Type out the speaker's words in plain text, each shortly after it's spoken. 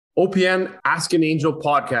OPN Ask an Angel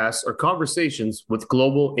podcasts are conversations with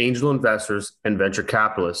global angel investors and venture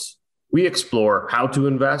capitalists. We explore how to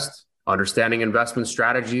invest, understanding investment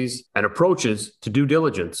strategies, and approaches to due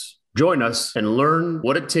diligence. Join us and learn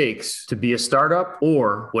what it takes to be a startup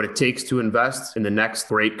or what it takes to invest in the next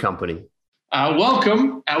great company.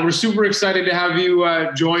 Welcome. We're super excited to have you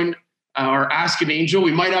join our Ask an Angel.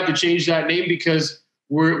 We might have to change that name because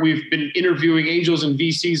we've been interviewing angels and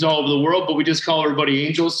VCs all over the world, but we just call everybody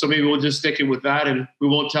angels. So maybe we'll just stick it with that, and we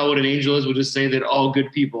won't tell what an angel is. We'll just say that all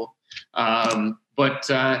good people. Welcome.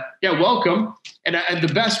 And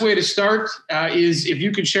the best way to start is if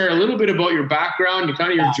you could share a little bit about your background,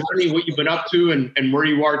 kind of your journey, what you've been up to, and where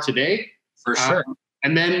you are today. For sure.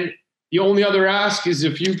 And then the only other ask is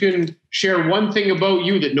if you can share one thing about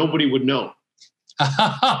you that nobody would know.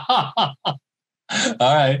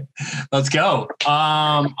 All right, let's go.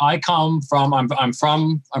 I'm from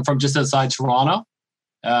just outside Toronto,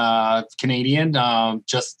 Canadian.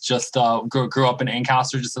 Grew up in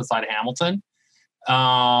Ancaster, just outside Hamilton.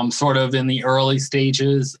 Sort of in the early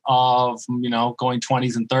stages of going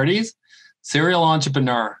 20s and 30s. Serial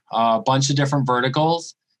entrepreneur, a bunch of different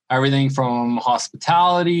verticals, everything from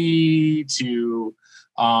hospitality to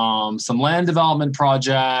some land development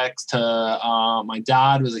projects to my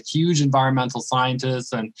dad was a huge environmental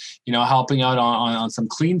scientist and helping out on some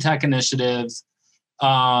clean tech initiatives,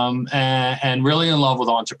 and really in love with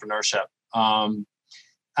entrepreneurship.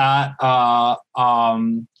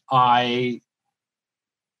 I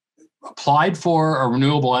applied for a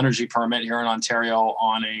renewable energy permit here in Ontario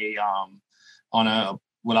on a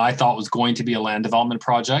what I thought was going to be a land development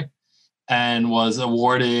project, and was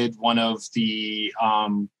awarded one of the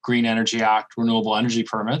Green Energy Act renewable energy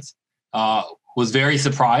permits. Was very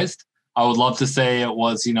surprised. I would love to say it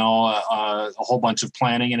was, a whole bunch of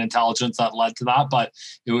planning and intelligence that led to that, but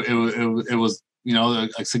it was, a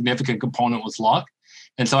significant component was luck.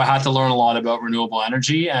 And so I had to learn a lot about renewable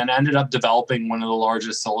energy and ended up developing one of the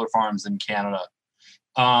largest solar farms in Canada.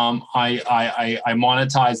 I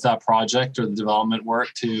monetized that project or the development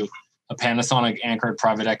work to a Panasonic anchored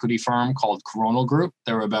private equity firm called Coronal Group.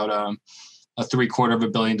 They were about a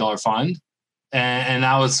 $750 million fund. And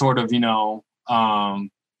that was sort of,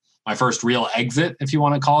 my first real exit, if you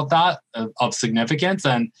want to call it that, of significance.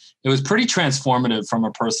 And it was pretty transformative from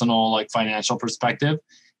a personal, financial perspective.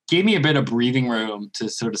 Gave me a bit of breathing room to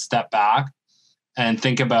sort of step back and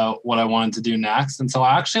think about what I wanted to do next. And so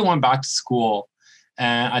I actually went back to school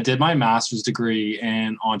and I did my master's degree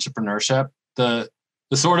in entrepreneurship. The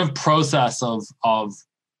sort of process of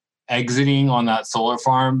exiting on that solar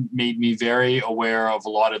farm made me very aware of a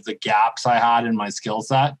lot of the gaps I had in my skill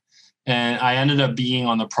set. And I ended up being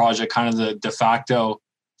on the project kind of the de facto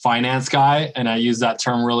finance guy. And I use that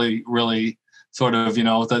term really, really sort of,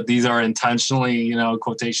 that these are intentionally,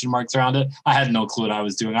 quotation marks around it. I had no clue what I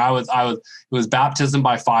was doing. It was baptism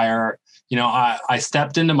by fire. I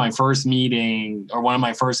stepped into my first meeting, or one of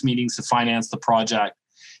my first meetings, to finance the project.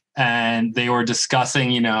 And they were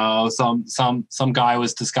discussing, some guy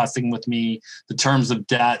was discussing with me the terms of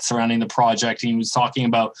debt surrounding the project. And he was talking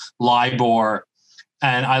about LIBOR.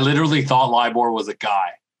 And I literally thought LIBOR was a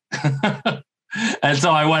guy. And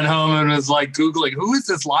so I went home and was Googling, who is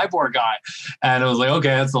this LIBOR guy? And it was okay,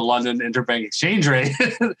 that's the London Interbank Exchange Rate.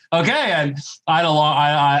 Okay. And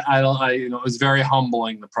it was very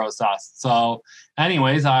humbling, the process. So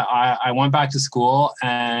anyways, I went back to school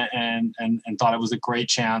and thought it was a great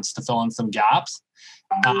chance to fill in some gaps.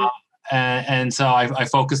 And so I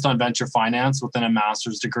focused on venture finance within a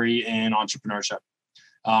master's degree in entrepreneurship.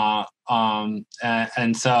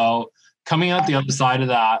 And so coming out the other side of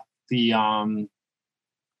that, the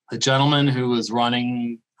gentleman who was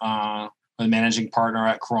running, the managing partner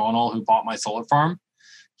at Coronal, who bought my solar farm,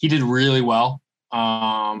 he did really well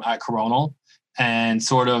at Coronal and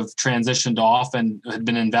sort of transitioned off and had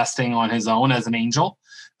been investing on his own as an angel,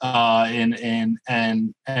 and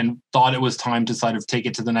thought it was time to sort of take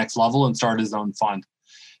it to the next level and start his own fund.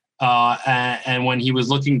 And when he was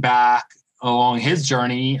looking back along his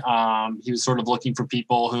journey, he was sort of looking for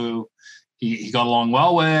people who he got along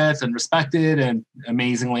well with and respected, and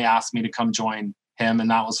amazingly asked me to come join him. And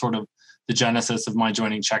that was sort of the genesis of my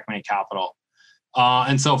joining Checkmate Capital.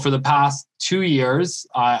 And so for the past 2 years,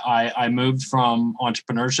 I moved from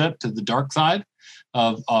entrepreneurship to the dark side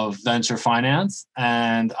of venture finance.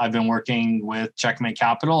 And I've been working with Checkmate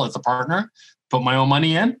Capital as a partner, put my own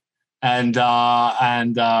money in, and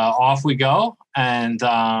off we go. And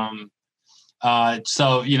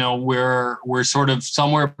so, we're sort of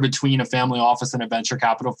somewhere between a family office and a venture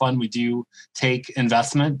capital fund. We do take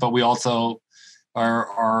investment, but we also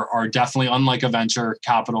are definitely, unlike a venture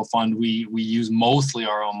capital fund, we use mostly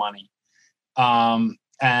our own money.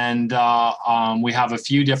 We have a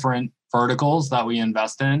few different verticals that we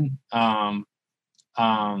invest in.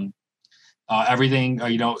 Everything,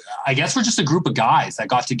 I guess we're just a group of guys that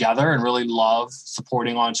got together and really love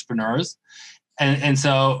supporting entrepreneurs. And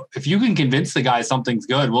so if you can convince the guy something's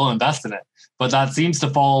good, we'll invest in it. But that seems to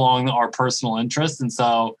fall along our personal interests. And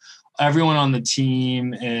so everyone on the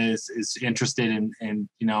team is interested in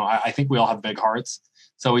I think we all have big hearts.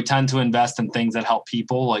 So we tend to invest in things that help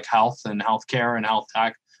people, like health and healthcare and health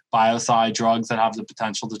tech, biocide, drugs that have the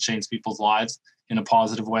potential to change people's lives in a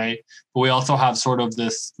positive way. But we also have sort of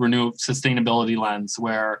this renewable sustainability lens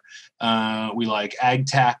where we like ag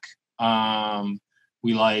tech,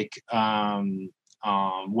 we like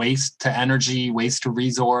waste to energy, waste to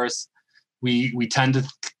resource. We tend to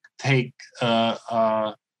take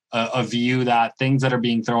a view that things that are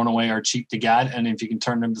being thrown away are cheap to get, and if you can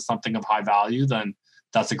turn them into something of high value, then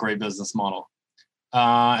that's a great business model.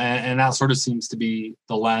 And that sort of seems to be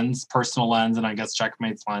the lens, personal lens, and I guess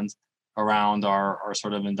Checkmate's lens around our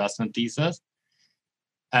sort of investment thesis.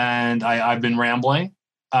 And I've been rambling.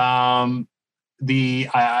 That's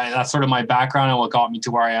sort of my background and what got me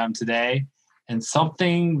to where I am today. And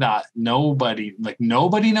something that nobody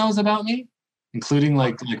knows about me, including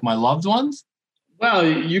like my loved ones. Well,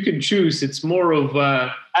 you can choose. It's more of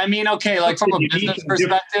okay, like from a business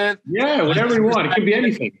perspective. Yeah, whatever you want. It could be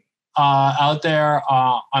anything. Out there,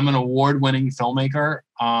 I'm an award-winning filmmaker.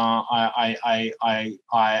 I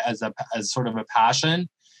as sort of a passion.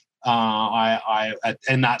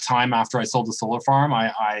 In that time after I sold the solar farm,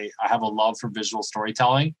 I have a love for visual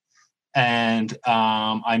storytelling, and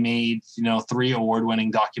I made 3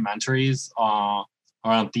 award-winning documentaries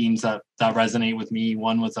around themes that resonate with me.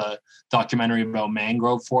 One was a documentary about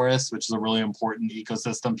mangrove forests, which is a really important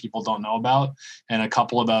ecosystem people don't know about, and a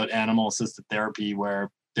couple about animal-assisted therapy, where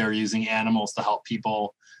they're using animals to help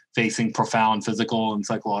people facing profound physical and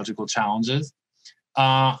psychological challenges.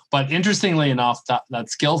 But interestingly enough, that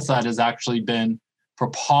skill set has actually been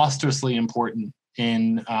preposterously important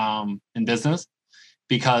in business,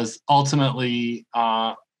 because ultimately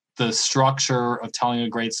the structure of telling a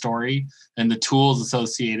great story and the tools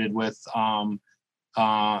associated with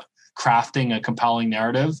crafting a compelling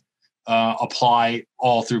narrative apply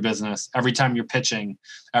all through business. Every time you're pitching,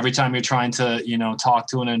 every time you're trying to talk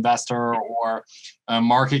to an investor or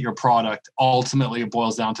market your product, ultimately it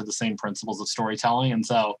boils down to the same principles of storytelling. And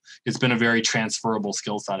so it's been a very transferable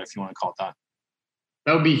skill set, if you want to call it that.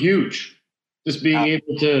 That would be huge. Just being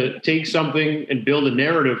able to take something and build a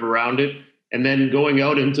narrative around it, and then going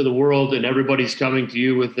out into the world and everybody's coming to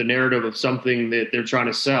you with the narrative of something that they're trying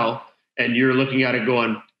to sell, and you're looking at it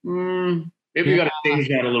going, maybe we got to change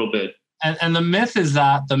that a little bit. And the myth is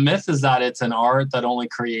that it's an art that only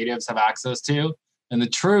creatives have access to. And the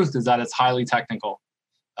truth is that it's highly technical.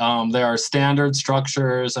 There are standard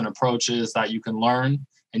structures and approaches that you can learn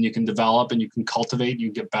and you can develop and you can cultivate and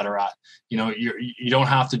you get better at. You don't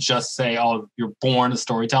have to just say, oh, you're born a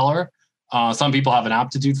storyteller. Some people have an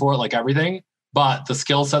aptitude for it, like everything, but the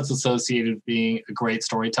skill sets associated with being a great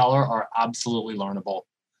storyteller are absolutely learnable.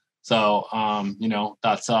 So,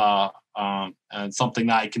 that's and something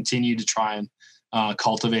that I continue to try and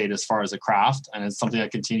cultivate as far as a craft. And it's something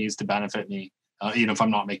that continues to benefit me, even if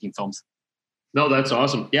I'm not making films. No, that's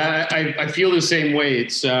awesome. Yeah, I feel the same way.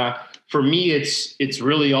 It's for me, it's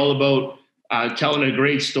really all about telling a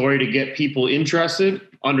great story to get people interested,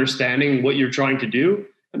 understanding what you're trying to do.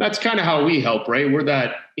 And that's kind of how we help, right? We're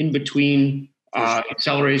that in between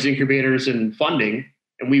accelerators, incubators, and funding.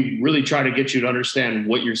 And we really try to get you to understand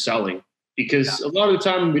what you're selling. Because a lot of the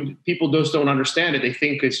time people just don't understand it. They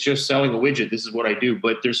think it's just selling a widget. This is what I do.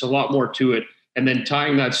 But there's a lot more to it. And then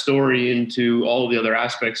tying that story into all the other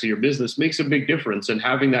aspects of your business makes a big difference. And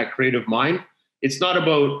having that creative mind, it's not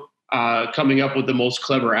about coming up with the most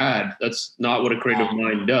clever ad. That's not what a creative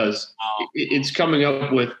mind does. It's coming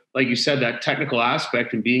up with, like you said, that technical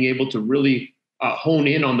aspect and being able to really hone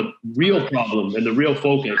in on the real problem and the real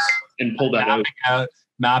focus and pull that out.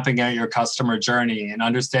 Mapping out your customer journey and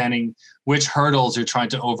understanding which hurdles you're trying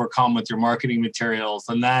to overcome with your marketing materials,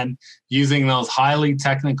 and then using those highly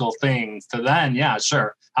technical things to then, have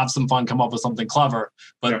some fun, come up with something clever.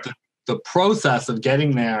 But the process of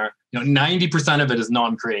getting there, 90% of it is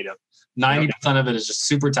non-creative. 90% of it is just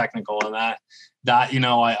super technical. And that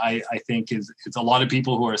I think is a lot of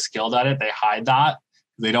people who are skilled at it, they hide that.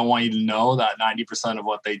 They don't want you to know that 90% of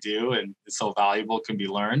what they do and is so valuable can be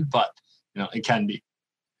learned, but it can be.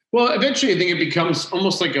 Well, eventually I think it becomes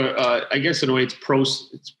almost like I guess in a way it's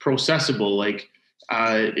processable. Like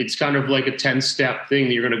it's kind of like a 10-step thing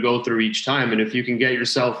that you're going to go through each time. And if you can get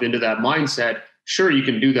yourself into that mindset, sure, you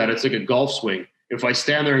can do that. It's like a golf swing. If I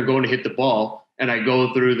stand there and go to hit the ball and I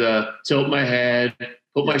go through the tilt my head,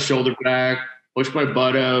 put my shoulder back, push my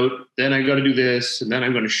butt out, then I got to do this, and then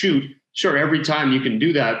I'm going to shoot. Sure, every time you can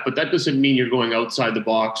do that, but that doesn't mean you're going outside the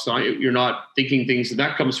box. You're not thinking things, and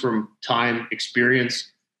that comes from time,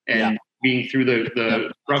 experience, and being through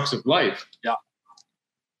the crux of life. Yeah.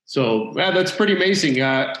 So that's pretty amazing.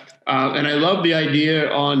 And I love the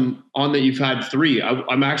idea on that you've had 3. I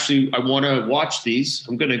want to watch these.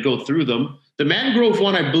 I'm going to go through them. The Mangrove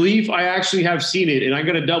one, I believe I actually have seen it, and I'm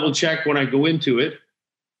going to double check when I go into it.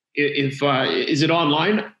 If is it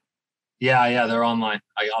online? Yeah, they're online.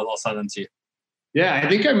 I'll send them to you. Yeah, I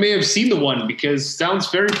think I may have seen the one because it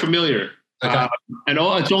sounds very familiar. Okay. And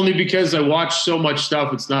it's only because I watch so much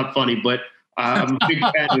stuff. It's not funny, but I'm a big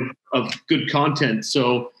fan of good content.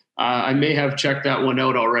 So I may have checked that one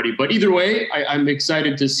out already. But either way, I'm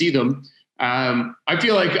excited to see them. I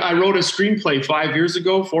feel like I wrote a screenplay 4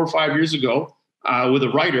 or 5 years ago with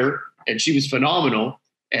a writer, and she was phenomenal.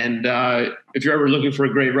 And if you're ever looking for a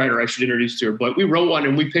great writer, I should introduce to her. But we wrote one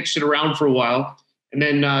and we pitched it around for a while. And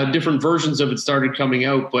then different versions of it started coming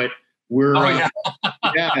out. But we're,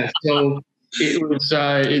 so it was,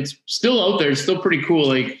 it's still out there. It's still pretty cool.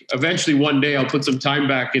 Like eventually one day I'll put some time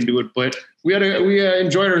back into it. But we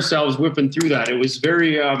enjoyed ourselves whipping through that. It was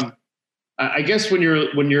very, I guess when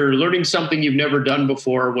you're learning something you've never done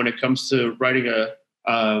before, when it comes to writing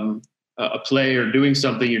a play or doing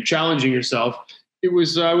something, you're challenging yourself. It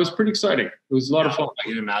was pretty exciting. It was a lot of fun. I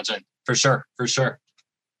can imagine. For sure.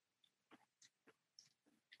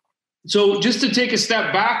 So just to take a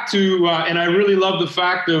step back to, and I really love the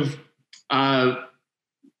fact of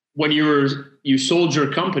when you sold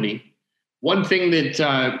your company, one thing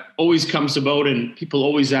that always comes about and people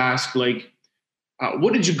always ask, like,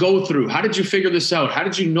 what did you go through? How did you figure this out? How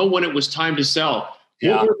did you know when it was time to sell?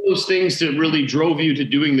 Yeah. What were those things that really drove you to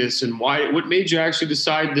doing this, and why? What made you actually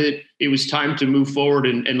decide that it was time to move forward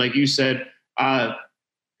and like you said,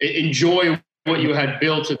 enjoy what you had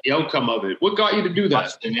built and the outcome of it? What got you to do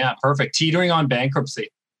that? Yeah, perfect. Teetering on bankruptcy.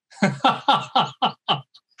 I'm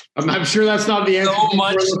sure that's not the answer. So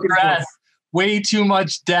much stress, way too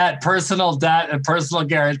much debt, personal debt, and personal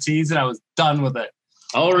guarantees, and I was done with it.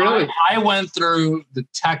 Oh, really? I went through the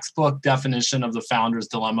textbook definition of the founder's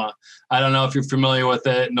dilemma. I don't know if you're familiar with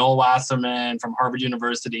it. Noel Wasserman from Harvard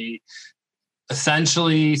University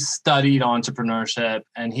essentially studied entrepreneurship,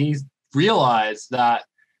 and he realized that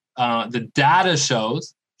the data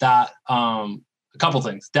shows that a couple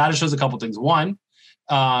things. Data shows a couple things. One,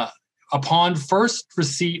 upon first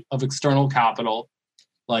receipt of external capital,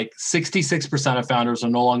 like 66% of founders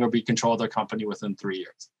will no longer be control of their company within 3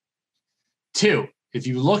 years. 2, if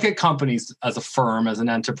you look at companies as a firm, as an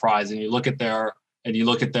enterprise, and you look at their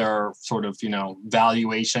sort of,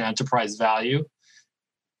 valuation, enterprise value,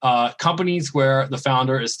 companies where the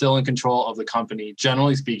founder is still in control of the company,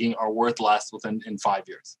 generally speaking, are worth less in 5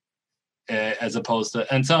 years, as opposed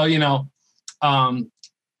to. And so,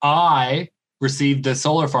 I received the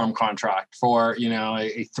solar farm contract for,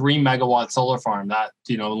 a 3 megawatt solar farm that,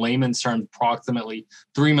 layman's terms, approximately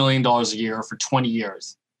 $3 million a year for 20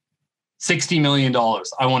 years. $60 million.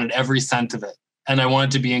 I wanted every cent of it, and I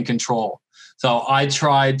wanted to be in control. So I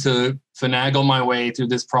tried to finagle my way through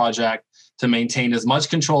this project to maintain as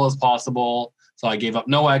much control as possible. So I gave up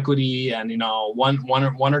no equity and,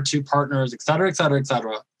 one or two partners, et cetera, et cetera, et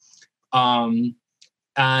cetera.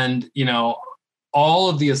 And, all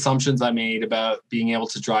of the assumptions I made about being able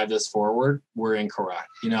to drive this forward were incorrect.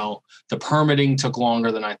 The permitting took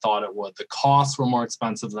longer than I thought it would. The costs were more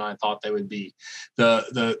expensive than I thought they would be.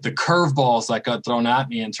 The curveballs that got thrown at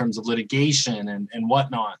me in terms of litigation and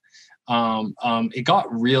whatnot. It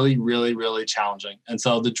got really, really, really challenging. And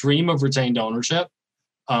so the dream of retained ownership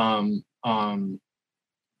fell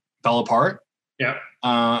apart. Yeah.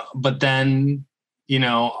 But then,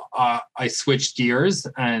 I switched gears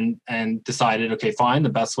and decided, okay, fine. The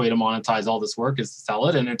best way to monetize all this work is to sell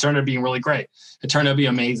it. And it turned out being really great. It turned out to be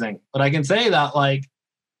amazing. But I can say that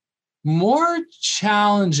more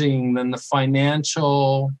challenging than the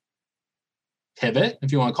financial pivot,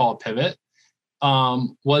 if you want to call it pivot,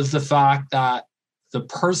 was the fact that the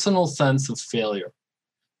personal sense of failure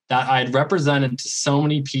that I had represented to so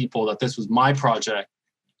many people that this was my project.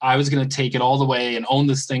 I was going to take it all the way and own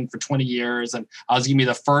this thing for 20 years. And I was going to be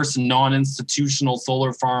the first non-institutional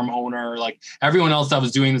solar farm owner. Like everyone else that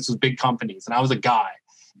was doing this was big companies. And I was a guy.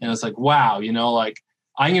 And it's like, wow,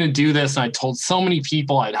 I'm going to do this. And I told so many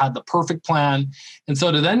people I'd had the perfect plan. And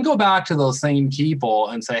so to then go back to those same people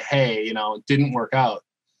and say, hey, it didn't work out.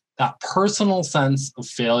 that personal sense of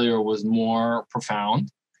failure was more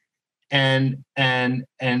profound. And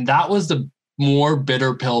that was the more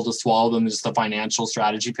bitter pill to swallow than just the financial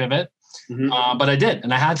strategy pivot. But I did,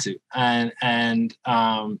 and I had to. And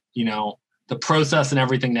the process and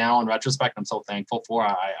everything now in retrospect, I'm so thankful for.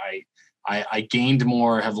 I gained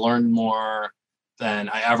more, have learned more than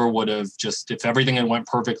I ever would have just if everything had went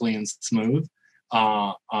perfectly and smooth.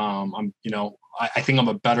 I think I'm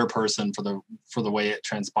a better person for the way it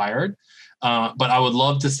transpired. But I would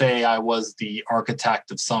love to say I was the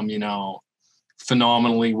architect of some,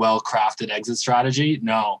 phenomenally well-crafted exit strategy.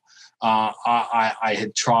 No, I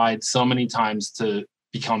had tried so many times to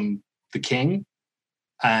become the king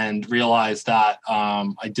and realized that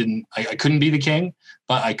I couldn't be the king,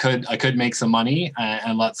 but I could make some money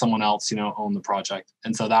and let someone else, own the project.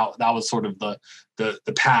 And so that was sort of the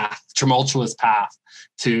path, tumultuous path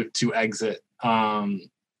to exit.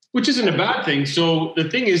 Which isn't a bad thing. So the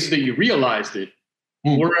thing is that you realized it.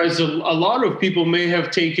 Whereas a lot of people may have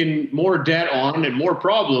taken more debt on and more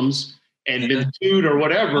problems and been sued or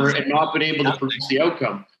whatever and not been able to produce the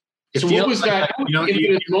outcome. So what was that?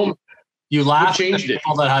 You laugh at the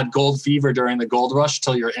people that had gold fever during the gold rush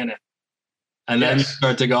till you're in it. And then you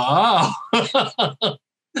start to go, oh.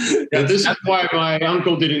 Yeah, this is why my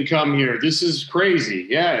uncle didn't come here. This is crazy.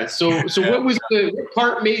 Yeah. So what was what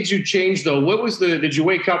part made you change though? Did you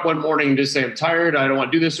wake up one morning and just say, I'm tired, I don't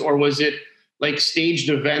want to do this? Or was it like staged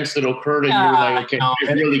events that occurred and you were like, okay, I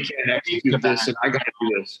really can't execute this and I got to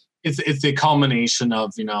do this? It's a culmination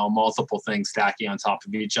of, multiple things stacking on top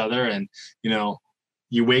of each other. And,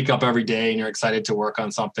 you wake up every day and you're excited to work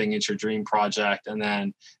on something. It's your dream project. And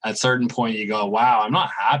then at a certain point you go, wow, I'm not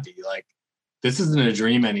happy. Like, this isn't a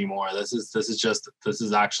dream anymore. This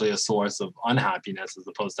is actually a source of unhappiness as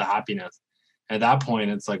opposed to happiness. And at that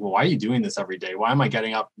point, it's like, well, why are you doing this every day? Why am I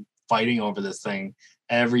getting up fighting over this thing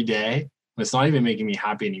every day? It's not even making me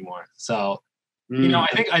happy anymore. So, I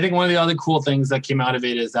think one of the other cool things that came out of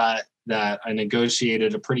it is that I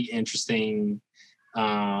negotiated a pretty interesting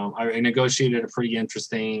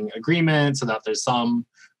agreement so that there's some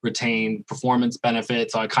retained performance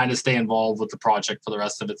benefit. So I kind of stay involved with the project for the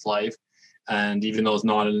rest of its life. And even though it's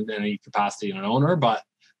not in any capacity an owner, but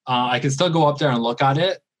I can still go up there and look at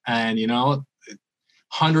it. And,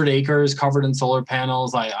 100 acres covered in solar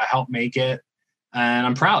panels. I helped make it and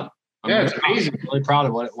I'm proud. It's amazing. I'm really proud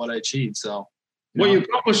of what I achieved. So, you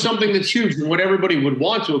accomplished something that's huge and what everybody would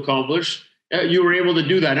want to accomplish. You were able to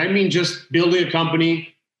do that. I mean, just building a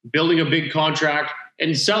company, building a big contract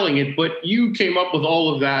and selling it. But you came up with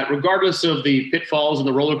all of that, regardless of the pitfalls and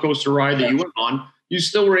the roller coaster ride that you went on. You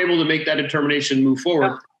still were able to make that determination move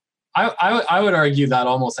forward. I would argue that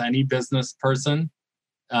almost any business person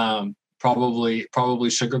probably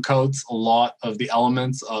sugarcoats a lot of the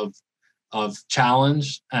elements of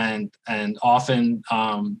challenge and often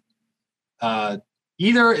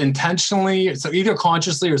either intentionally, so either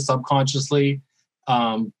consciously or subconsciously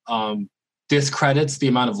discredits the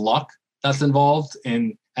amount of luck that's involved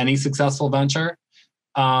in any successful venture.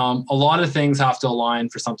 A lot of things have to align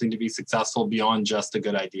for something to be successful beyond just a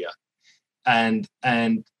good idea. And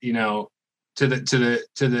to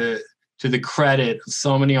the credit of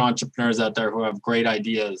so many entrepreneurs out there who have great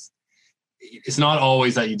ideas, it's not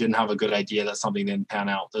always that you didn't have a good idea that something didn't pan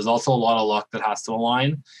out. There's also a lot of luck that has to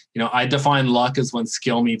align. I define luck as when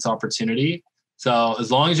skill meets opportunity. So as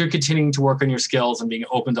long as you're continuing to work on your skills and being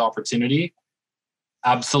open to opportunity,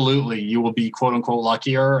 absolutely, you will be quote unquote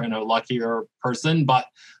luckier and a luckier person, but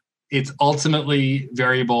it's ultimately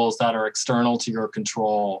variables that are external to your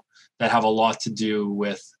control that have a lot to do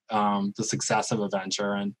with the success of a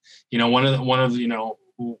venture. And, one of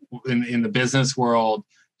in the business world,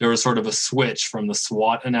 there was sort of a switch from the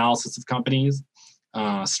SWOT analysis of companies,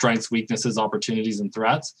 strengths, weaknesses, opportunities, and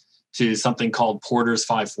threats, to something called Porter's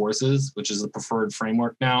 5 Forces, which is the preferred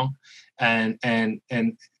framework now. And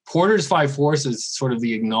Porter's 5 Forces is sort of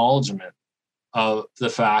the acknowledgement of the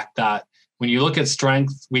fact that when you look at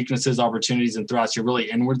strengths, weaknesses, opportunities, and threats, you're really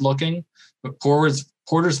inward looking. But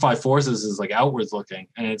Porter's 5 Forces is like outward looking.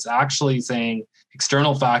 And it's actually saying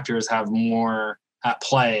external factors have more at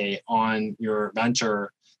play on your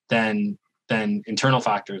venture than internal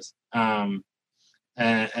factors. And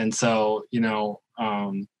so,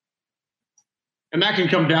 and that can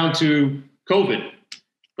come down to COVID,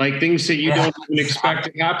 like things that you don't even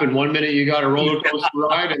expect to happen. One minute you got a roller coaster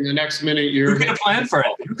ride, and the next minute Who could have planned for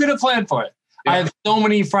it? Yeah. I have so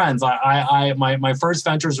many friends. My first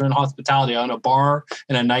ventures were in hospitality. I owned a bar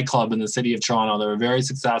and a nightclub in the city of Toronto. They were very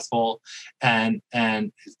successful, and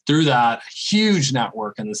through that, huge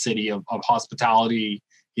network in the city of hospitality.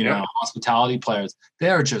 Hospitality players. They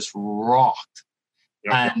are just rocked.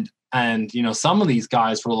 Yep. And some of these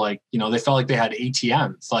guys were like, they felt like they had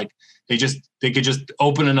ATMs. Like they could just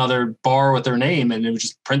open another bar with their name and it would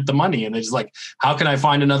just print the money. And they're just like, how can I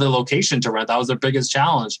find another location to rent? That was their biggest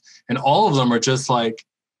challenge. And all of them are just like,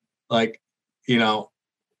 what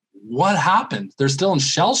happened? They're still in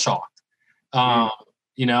shell shock. And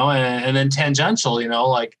then tangential,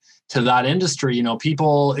 like to that industry,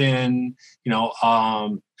 people in,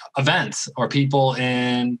 events, or people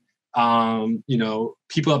in,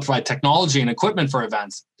 people that provide technology and equipment for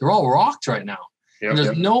events. They're all rocked right now. Yep, and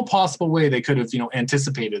there's no possible way they could have,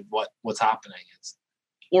 anticipated what's happening.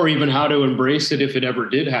 Or even how to embrace it if it ever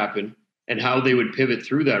did happen, and how they would pivot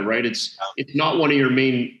through that, right? It's not one of your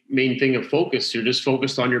main thing of focus. You're just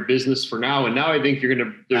focused on your business for now. And now I think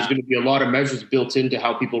there's going to be a lot of measures built into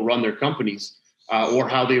how people run their companies, or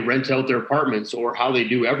how they rent out their apartments, or how they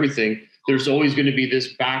do everything. There's always going to be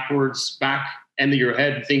this back end of your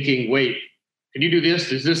head thinking, wait, can you do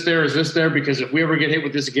this? Is this there? Is this there? Because if we ever get hit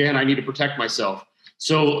with this again, I need to protect myself.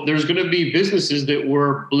 So there's going to be businesses that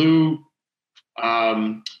were blue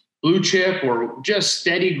chip or just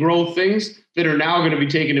steady growth things that are now going to be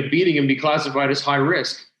taken a beating and be classified as high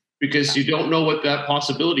risk, because you don't know what that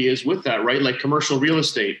possibility is with that, right? Like commercial real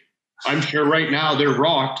estate. I'm sure right now they're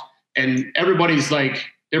rocked, and everybody's like,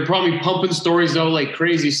 they're probably pumping stories out like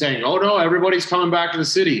crazy saying, oh no, everybody's coming back to the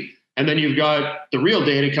city. And then you've got the real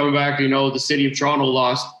data coming back. The city of Toronto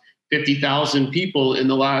lost 50,000 people in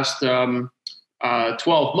the last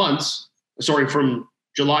 12 months, from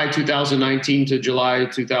July 2019 to July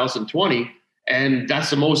 2020. And that's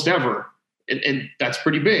the most ever. And that's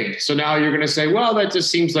pretty big. So now you're going to say, well, that just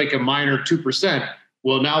seems like a minor 2%.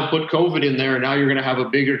 Well, now put COVID in there, and now you're going to have a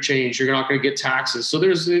bigger change. You're not going to get taxes. So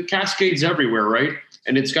there's cascades everywhere, right?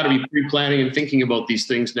 And it's got to be pre-planning and thinking about these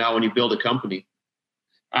things now when you build a company.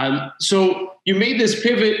 So you made this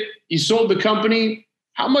pivot, you sold the company.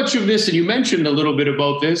 How much of this, and you mentioned a little bit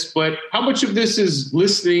about this, but how much of this is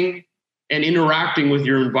listening and interacting with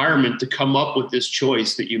your environment to come up with this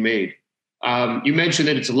choice that you made? You mentioned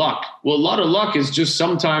that it's luck. Well, a lot of luck is just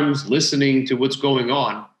sometimes listening to what's going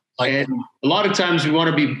on. And a lot of times you want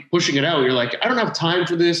to be pushing it out. You're like, I don't have time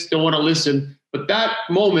for this, don't want to listen. But that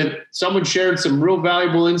moment, someone shared some real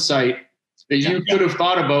valuable insight that you could have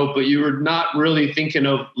thought about, but you were not really thinking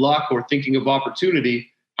of luck or thinking of opportunity.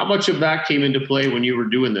 How much of that came into play when you were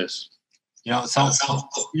doing this? I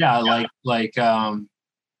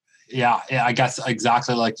guess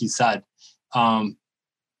exactly like you said.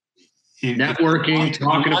 Networking,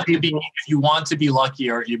 talking to people. If you want to be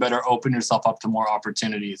luckier, you better open yourself up to more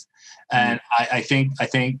opportunities. And I think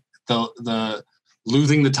the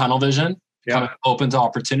losing the tunnel vision, kind of open to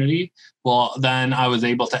opportunity. Well, then I was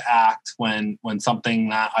able to act when something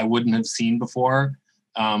that I wouldn't have seen before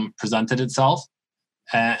presented itself.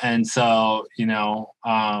 And so,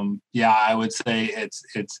 I would say it's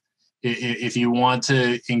if you want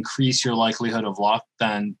to increase your likelihood of luck,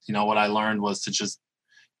 then, what I learned was to just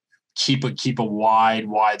keep a wide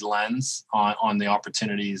lens on the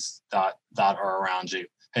opportunities that are around you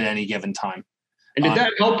at any given time. And did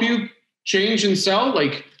that help you change and sell?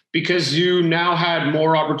 Like, because you now had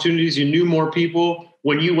more opportunities, you knew more people.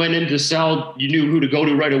 When you went in to sell, you knew who to go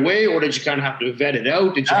to right away, or did you kind of have to vet it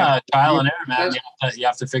out? Did you trial and error, man? You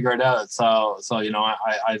have to figure it out. So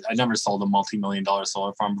I never sold a multi-million-dollar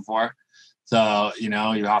solar farm before. So you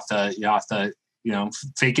have to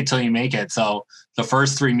fake it till you make it. So the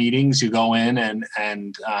first 3 meetings, you go in and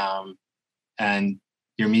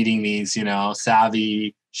you're meeting these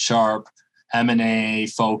savvy, sharp, M&A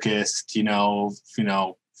focused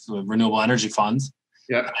renewable energy funds.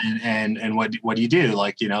 Yeah. And what do you do?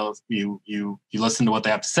 Like, you listen to what they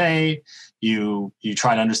have to say, you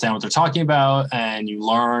try to understand what they're talking about, and you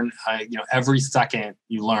learn, every second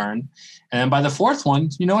you learn. And then by the 4th one,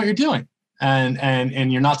 you know what you're doing.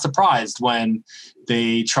 And you're not surprised when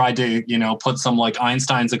they try to, put some like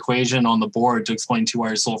Einstein's equation on the board to explain to you why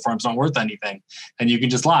your solar farm's not worth anything. And you can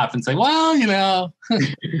just laugh and say, well,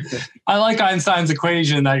 I like Einstein's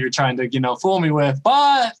equation that you're trying to, fool me with,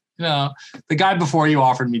 but the guy before you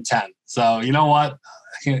offered me 10. So you know what?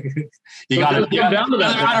 No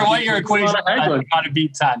matter what your equation, you got to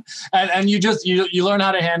beat 10. And you just, you learn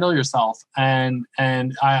how to handle yourself. And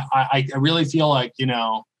I really feel like,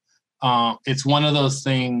 it's one of those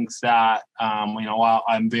things that, while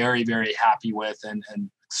I'm very, very happy with and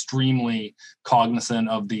extremely cognizant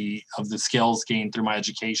of the skills gained through my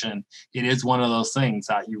education, it is one of those things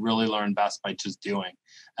that you really learn best by just doing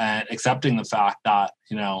and accepting the fact that,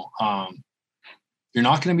 you're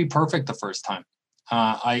not going to be perfect the first time.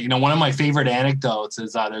 One of my favorite anecdotes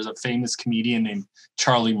is that there's a famous comedian named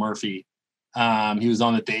Charlie Murphy. He was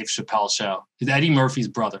on the Dave Chappelle show. He's Eddie Murphy's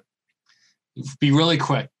brother. Be really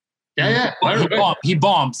quick. Yeah. He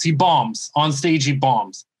bombs on stage. He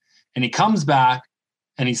bombs, and he comes back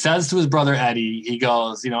and he says to his brother Eddie, he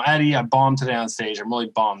goes, Eddie, I bombed today on stage. I'm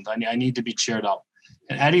really bummed. I need to be cheered up.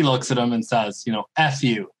 And Eddie looks at him and says, F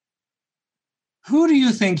you. Who do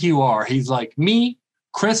you think you are? He's like, me,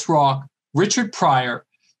 Chris Rock, Richard Pryor,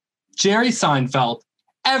 Jerry Seinfeld.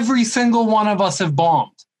 Every single one of us have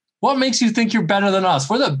bombed. What makes you think you're better than us?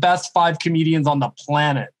 We're the best 5 comedians on the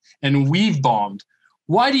planet, and we've bombed.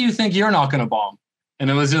 Why do you think you're not going to bomb? And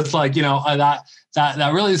it was just like,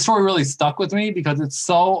 that really, the story really stuck with me because it's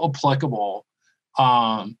so applicable.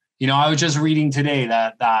 I was just reading today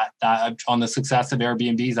that on the success of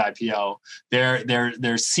Airbnb's IPO,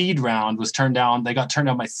 their seed round was turned down. They got turned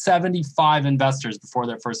down by 75 investors before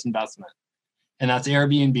their first investment. And that's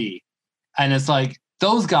Airbnb. And it's like,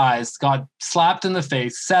 those guys got slapped in the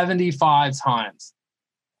face 75 times.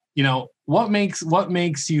 What makes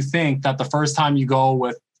you think that the first time you go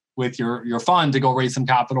with your fund to go raise some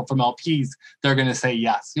capital from LPs, they're going to say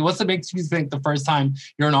yes? What's that makes you think the first time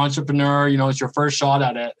you're an entrepreneur, it's your first shot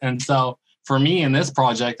at it? And so for me in this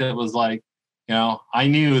project, it was like, I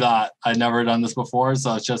knew that I'd never done this before.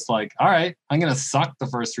 So it's just like, all right, I'm going to suck the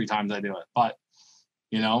first 3 times I do it. But,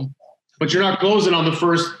 But you're not closing on the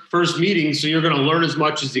first meeting, so you're going to learn as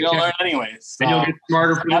much as you can. Learn anyways. So and you'll get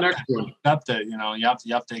smarter for the next one. Accept it. You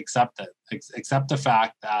have to accept it. Accept the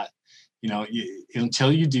fact that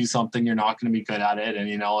until you do something, you're not going to be good at it. And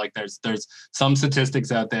there's some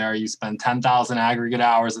statistics out there. You spend 10,000 aggregate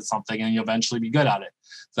hours at something, and you'll eventually be good at it.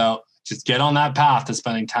 So just get on that path to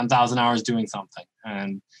spending 10,000 hours doing something.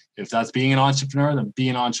 And if that's being an entrepreneur, then be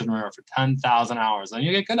an entrepreneur for 10,000 hours, then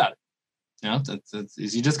you get good at it.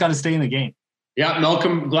 You just got to stay in the game. Yeah,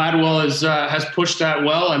 Malcolm Gladwell has pushed that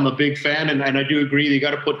well. I'm a big fan, and I do agree. You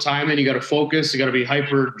got to put time in. You got to focus. You got to be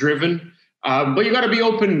hyper driven, but you got to be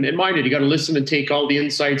open and minded. You got to listen and take all the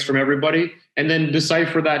insights from everybody, and then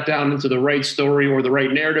decipher that down into the right story or the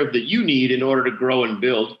right narrative that you need in order to grow and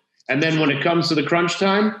build. And then when it comes to the crunch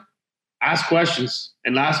time, ask questions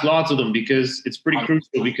and ask lots of them, because it's pretty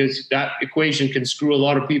crucial, because that equation can screw a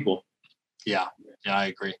lot of people. Yeah, I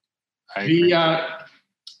agree.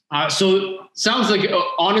 So sounds like,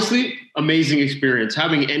 honestly, amazing experience.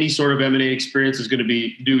 Having any sort of M&A experience is going to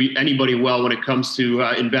do anybody well when it comes to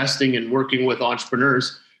investing and working with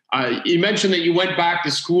entrepreneurs. You mentioned that you went back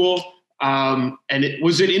to school, and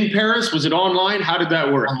was it in Paris? Was it online? How did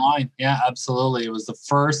that work? Online, yeah, absolutely. It was the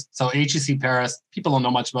first. So HEC Paris, people don't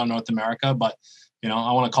know much about North America, but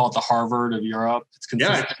I want to call it the Harvard of Europe. It's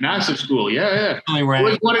it's massive school. Yeah. I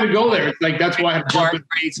always wanted to go there. It's like, that's why I have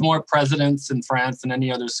creates more presidents in France than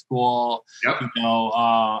any other school. Yep.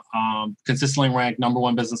 Consistently ranked number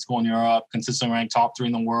 1 business school in Europe, consistently ranked top 3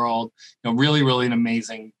 in the world. Really, really an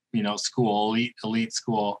amazing, school, elite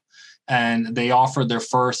school. And they offered their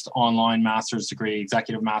first online master's degree,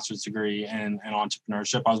 executive master's degree in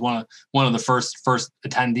entrepreneurship. I was one of the first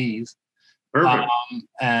attendees. Perfect.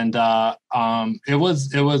 It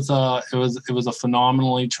was a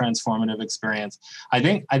phenomenally transformative experience. I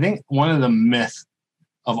think one of the myths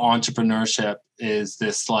of entrepreneurship is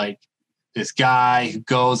this guy who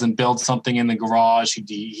goes and builds something in the garage.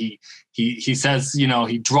 He says,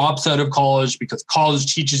 he drops out of college because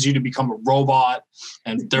college teaches you to become a robot,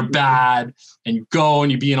 and they're bad. And you go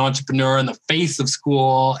and you be an entrepreneur in the face of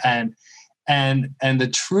school. And the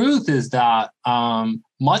truth is that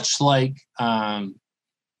much like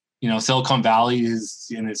Silicon Valley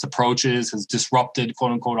in its approaches has disrupted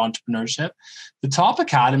quote unquote entrepreneurship, the top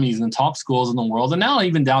academies and the top schools in the world, and now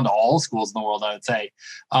even down to all schools in the world, I would say,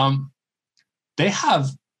 they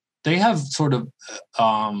have sort of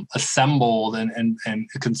assembled and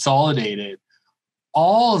consolidated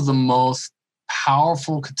all of the most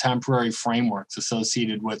powerful contemporary frameworks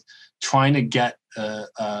associated with trying to get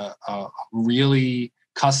a really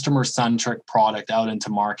customer-centric product out into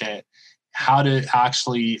market, how to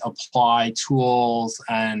actually apply tools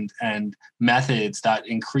and methods that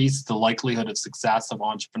increase the likelihood of success of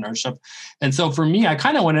entrepreneurship. And so for me, I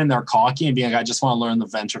kind of went in there cocky and being like, I just want to learn the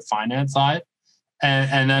venture finance side,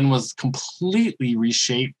 and then was completely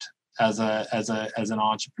reshaped as an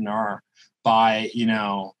entrepreneur by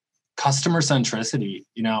customer centricity.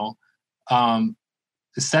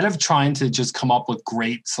 Instead of trying to just come up with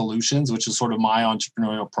great solutions, which is sort of my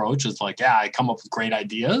entrepreneurial approach, is like, I come up with great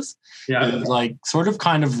ideas. Yeah. It was like sort of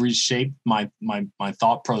kind of reshaped my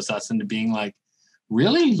thought process into being like,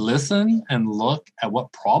 really listen and look at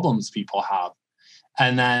what problems people have.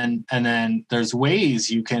 And then there's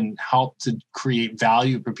ways you can help to create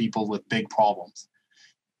value for people with big problems.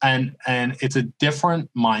 And it's a different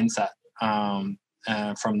mindset. from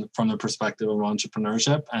the perspective of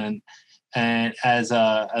entrepreneurship, and as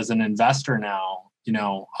an investor now,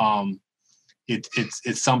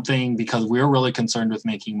 it's something, because we're really concerned with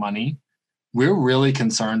making money. We're really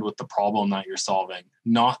concerned with the problem that you're solving,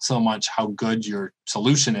 not so much how good your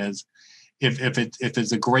solution is. If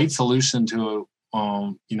it's a great solution to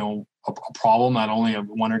a problem that only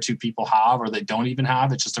one or two people have, or they don't even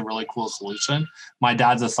have, it's just a really cool solution. My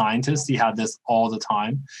dad's a scientist. He had this all the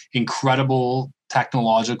time. Incredible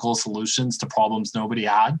technological solutions to problems nobody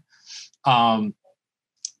had. Or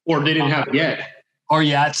they didn't have yet.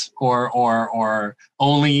 Or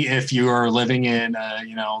only if you are living in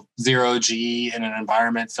zero G in an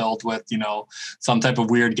environment filled with some type of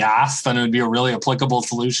weird gas, then it would be a really applicable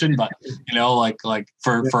solution. But like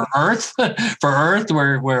for Earth,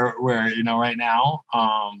 where right now,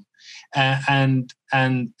 and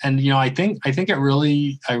I think it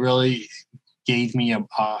really gave me a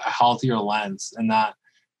healthier lens, and that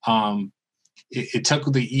it took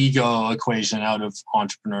the ego equation out of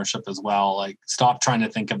entrepreneurship as well. Like, stop trying to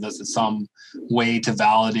think of this as some way to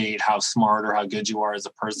validate how smart or how good you are as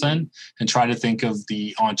a person, and try to think of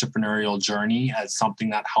the entrepreneurial journey as something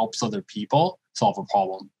that helps other people solve a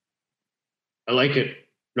problem. I like it.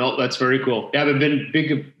 No, that's very cool. Yeah, I've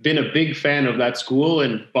been a big fan of that school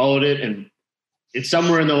and followed it. And it's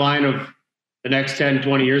somewhere in the line of the next 10,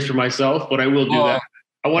 20 years for myself, but I will do that.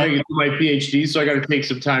 I want to do my PhD, so I got to take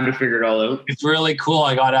some time to figure it all out. It's really cool.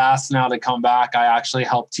 I got asked now to come back. I actually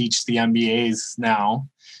help teach the MBAs now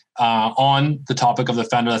on the topic of the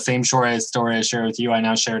founder. The same story I shared with you, I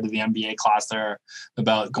now shared to the MBA class there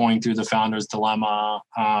about going through the founder's dilemma,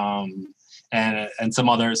 and some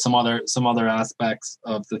other aspects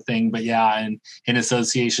of the thing. But yeah, and in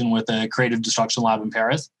association with the Creative Destruction Lab in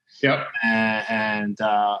Paris. Yep. I'm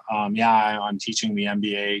teaching the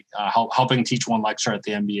MBA, helping teach one lecture at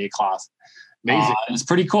the MBA class. Amazing. It's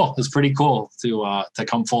pretty cool. It's pretty cool to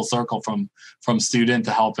come full circle from student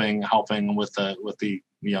to helping with the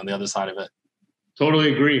the other side of it.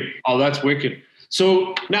 Totally agree. Oh, that's wicked.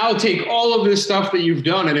 So now take all of this stuff that you've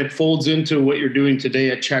done, and it folds into what you're doing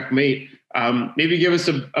today at Checkmate. Maybe give us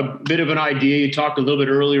a bit of an idea. You talked a little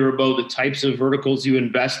bit earlier about the types of verticals you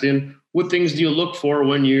invest in. What things do you look for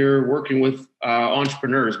when you're working with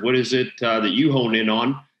entrepreneurs? What is it that you hone in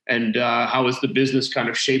on? And how is the business kind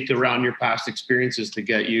of shaped around your past experiences to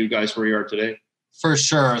get you guys where you are today? For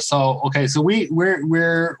sure. So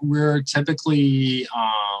we're typically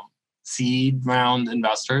seed round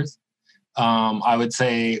investors. I would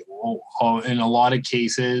say in a lot of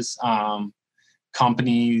cases,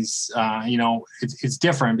 companies, it's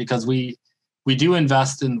different because we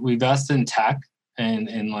invest in tech and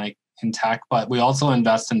in tech, but we also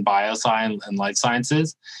invest in bioscience and life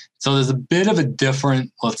sciences. So there's a bit of a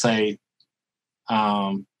different, let's say,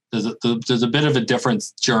 there's a bit of a different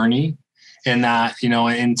journey in that,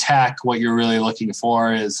 in tech, what you're really looking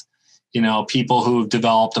for is, people who've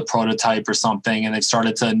developed a prototype or something and they've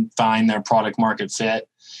started to find their product market fit.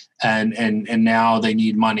 And now they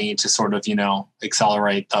need money to sort of,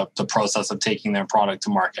 accelerate the process of taking their product to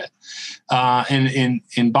market. In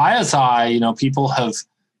biosci, people have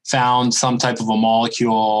found some type of a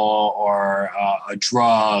molecule or a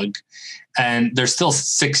drug, and they're still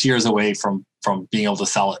 6 years away from being able to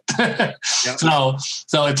sell it. Yep.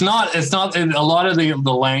 So it's not a lot of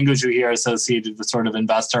the language you hear associated with sort of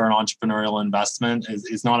investor and entrepreneurial investment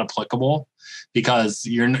is not applicable, because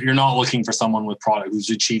you're not looking for someone with product who's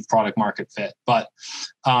achieved product market fit. But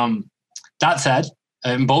that said,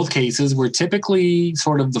 in both cases, we're typically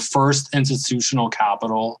sort of the first institutional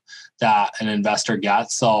capital that an investor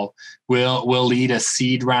gets. So we'll lead a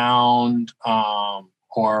seed round or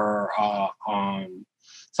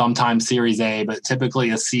sometimes Series A, but typically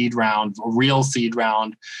a seed round, a real seed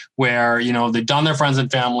round, where they've done their friends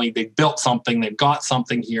and family, they've built something, they've got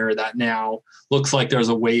something here that now looks like there's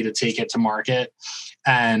a way to take it to market,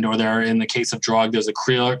 or they're, in the case of drug, there's a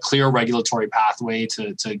clear regulatory pathway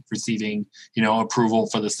to receiving approval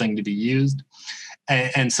for this thing to be used,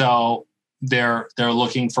 and so they're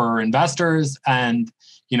looking for investors, and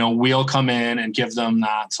we'll come in and give them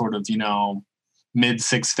that sort of mid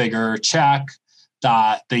 6-figure check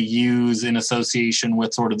that they use in association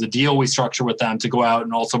with sort of the deal we structure with them to go out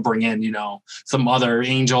and also bring in, some other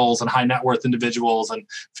angels and high net worth individuals and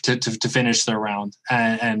to finish their round.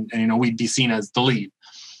 And we'd be seen as the lead.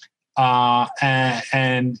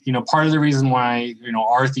 And part of the reason why,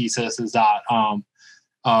 our thesis is that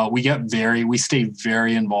we stay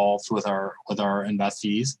very involved with our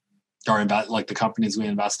investees, or like the companies we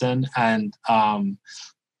invest in. And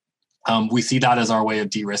we see that as our way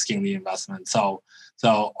of de-risking the investment. So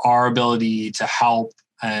our ability to help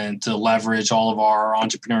and to leverage all of our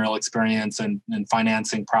entrepreneurial experience and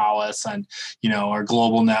financing prowess and, our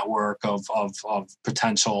global network of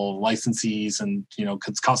potential licensees and,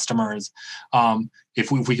 customers.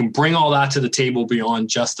 If we can bring all that to the table beyond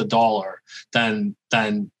just a dollar, then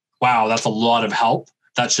wow, that's a lot of help.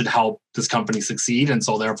 That should help this company succeed, and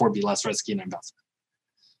so therefore be less risky in investment.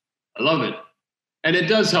 I love it. And it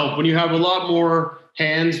does help when you have a lot more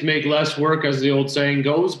hands make less work, as the old saying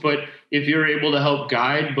goes. But if you're able to help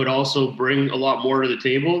guide, but also bring a lot more to the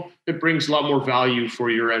table, it brings a lot more value for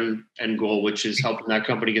your end goal, which is helping that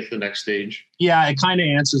company get to the next stage. Yeah, it kind of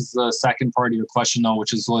answers the second part of your question, though,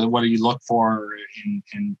 which is what do you look for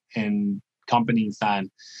in companies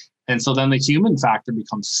then? And so then the human factor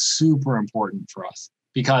becomes super important for us,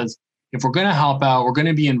 because if we're going to help out, we're going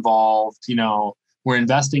to be involved, we're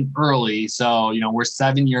investing early. So, we're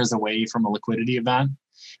 7 years away from a liquidity event.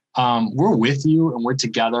 We're with you and we're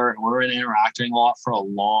together and we're interacting a lot for a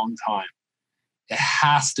long time. It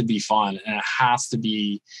has to be fun, and it has to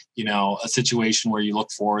be, a situation where you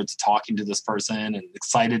look forward to talking to this person and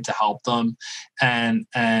excited to help them. And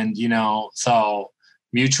so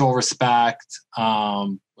mutual respect,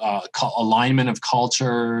 alignment of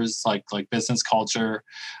cultures, like business culture,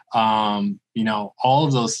 all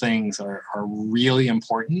of those things are really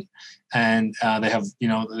important, and they have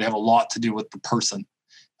a lot to do with the person,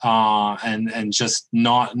 and just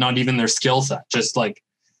not even their skill set, just like,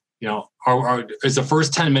 is the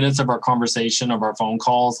first 10 minutes of our conversation, of our phone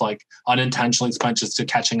calls, like unintentionally spent just to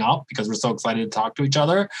catching up because we're so excited to talk to each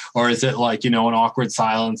other? Or is it like, an awkward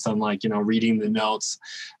silence and like, reading the notes?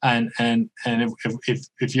 And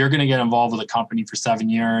if you're going to get involved with a company for 7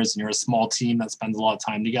 years and you're a small team that spends a lot of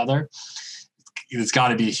time together, it's got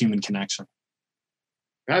to be a human connection.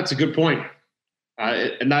 That's a good point.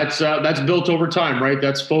 And that's built over time, right?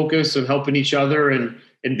 That's focus and helping each other and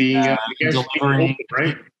being, delivering, open,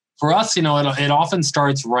 right? For us, it often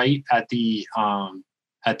starts right at the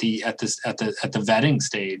vetting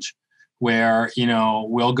stage, where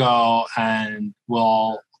we'll go and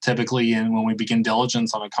we'll typically, and when we begin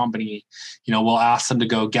diligence on a company, we'll ask them to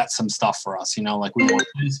go get some stuff for us. Like we want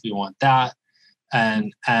this, we want that,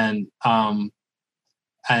 and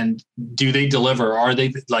do they deliver? Are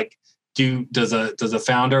they like? Does a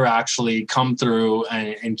founder actually come through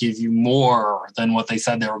and give you more than what they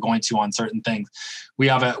said they were going to on certain things? We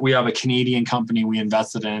have a Canadian company we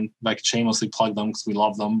invested in. I could shamelessly plug them because we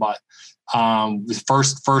love them, but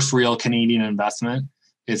first real Canadian investment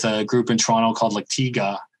is a group in Toronto called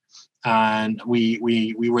Lactiga, and we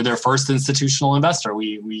were their first institutional investor.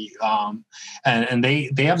 And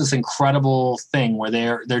they have this incredible thing where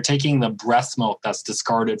they're taking the breast milk that's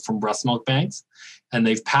discarded from breast milk banks, and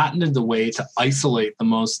they've patented the way to isolate the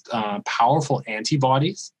most powerful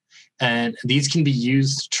antibodies. And these can be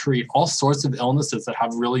used to treat all sorts of illnesses that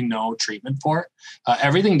have really no treatment for.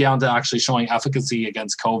 Everything down to actually showing efficacy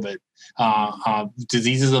against COVID.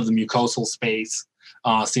 Diseases of the mucosal space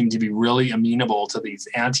seem to be really amenable to these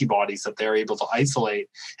antibodies that they're able to isolate.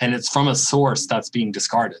 And it's from a source that's being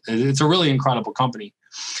discarded. It's a really incredible company.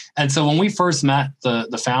 And so when we first met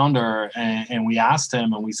the founder and we asked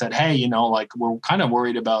him and we said, hey, we're kind of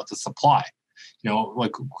worried about the supply.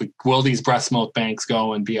 Will these breast milk banks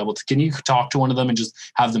go and be able to, can you talk to one of them and just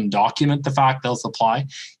have them document the fact they'll supply?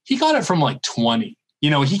 He got it from like 20.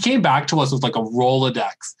 He came back to us with like a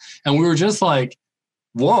Rolodex, and we were just like,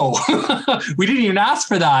 whoa, we didn't even ask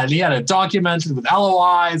for that. And he had it documented with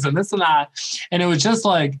LOIs and this and that. And it was just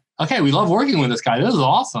like, okay, we love working with this guy. This is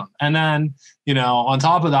awesome. And then, on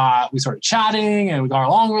top of that, we started chatting and we got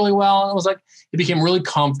along really well. And it was like, it became really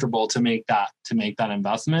comfortable to make that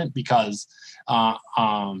investment because,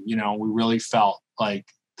 we really felt like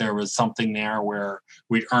there was something there where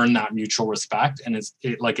we'd earn that mutual respect. And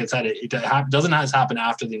like I said, it doesn't happen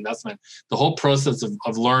after the investment. The whole process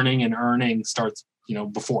of learning and earning starts,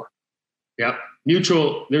 before. Yeah.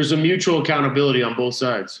 There's a mutual accountability on both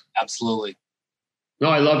sides. Absolutely. No,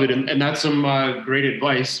 I love it. And that's some great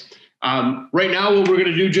advice. Right now, what we're going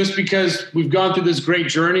to do, just because we've gone through this great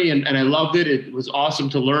journey and I loved it. It was awesome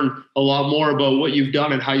to learn a lot more about what you've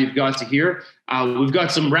done and how you've got to here. We've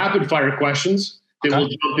got some rapid fire questions that we'll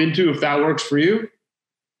jump into if that works for you.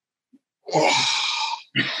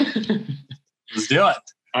 Let's do it.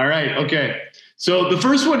 All right. Okay. So the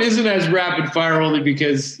first one isn't as rapid fire only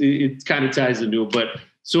because it kind of ties into it. But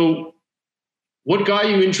so what got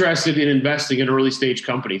you interested in investing in early stage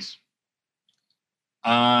companies?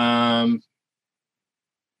 I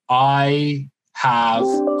have,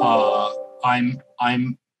 I'm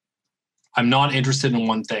not interested in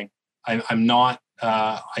one thing. I'm not,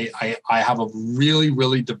 I have a really,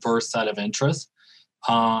 really diverse set of interests,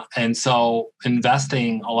 And so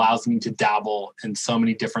investing allows me to dabble in so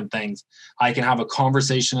many different things. I can have a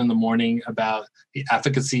conversation in the morning about the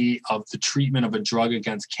efficacy of the treatment of a drug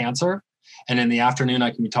against cancer. And in the afternoon, I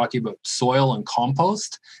can be talking about soil and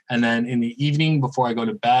compost. And then in the evening, before I go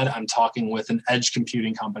to bed, I'm talking with an edge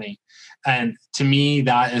computing company. And to me,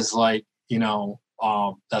 that is like,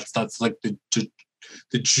 that's like the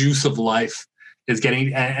juice of life. Is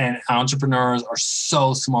getting, and entrepreneurs are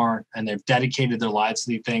so smart and they've dedicated their lives to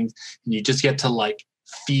these things, and you just get to like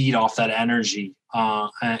feed off that energy.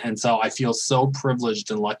 And so I feel so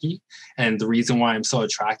privileged and lucky. And the reason why I'm so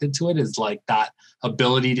attracted to it is like that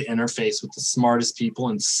ability to interface with the smartest people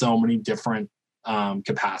in so many different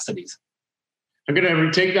capacities. I'm going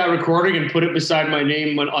to take that recording and put it beside my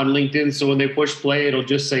name on LinkedIn. So when they push play, it'll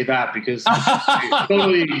just say that, because I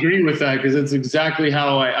totally agree with that, because it's exactly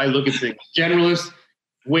how I look at things. Generalist,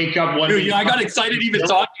 wake up one day. I got excited even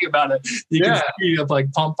talking about it. You can see it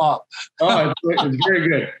like pump up. Oh, it's very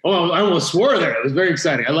good. Oh, I almost swore there. It was very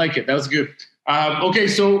exciting. I like it. That was good. Okay,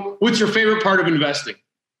 so what's your favorite part of investing?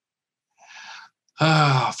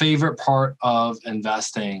 Favorite part of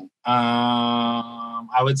investing?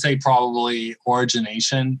 I would say probably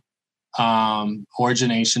origination.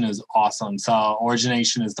 Origination is awesome. So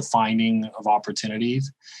origination is the finding of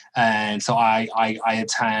opportunities. And so I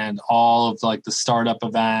attend all of like the startup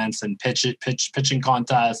events and pitching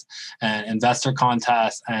contests and investor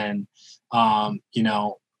contests, and,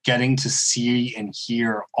 getting to see and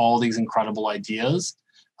hear all these incredible ideas.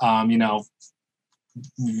 1%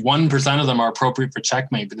 of them are appropriate for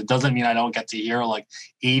Checkmate, but it doesn't mean I don't get to hear like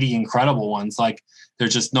 80 incredible ones. Like they're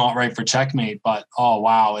just not right for Checkmate, but oh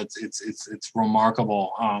wow, it's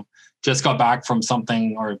remarkable. Just got back from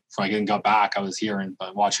something, or if I didn't go back, I was here and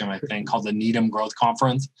watching my thing called the Needham Growth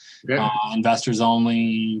Conference. Okay. Investors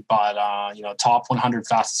only, but top 100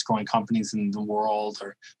 fastest growing companies in the world,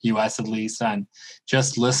 or US at least, and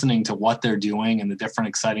just listening to what they're doing and the different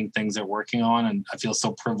exciting things they're working on. And I feel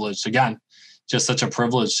so privileged. Again, just such a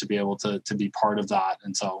privilege to be able to be part of that.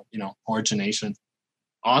 And so, origination.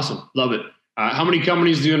 Awesome. Love it. How many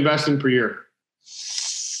companies do you invest in per year?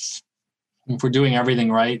 If we're doing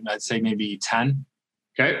everything right, I'd say maybe 10.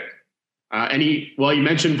 Okay. You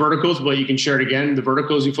mentioned verticals, but you can share it again. The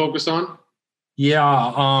verticals you focus on?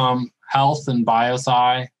 Yeah. Health and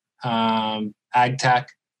biosci, ag tech,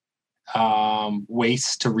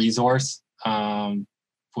 waste to resource,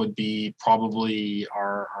 would be probably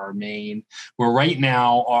our main. Where right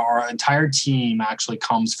now our entire team actually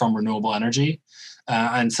comes from renewable energy,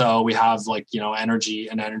 and so we have energy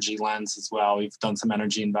and energy lens as well. We've done some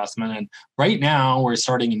energy investment, and right now we're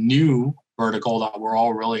starting a new vertical that we're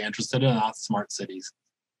all really interested in, and that's smart cities.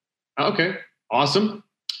 Okay, awesome.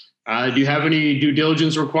 Do you have any due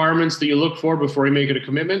diligence requirements that you look for before you make it a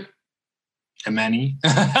commitment? Many.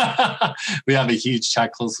 We have a huge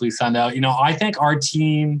checklist we send out. I think our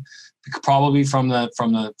team, probably from the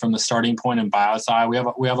starting point in biosci,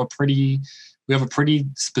 we have a pretty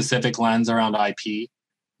specific lens around IP.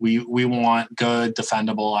 We want good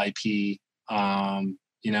defendable IP.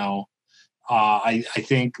 I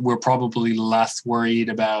think we're probably less worried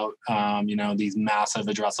about these massive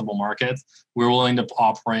addressable markets. We're willing to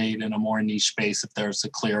operate in a more niche space if there's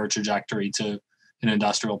a clear trajectory to an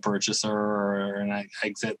industrial purchaser or an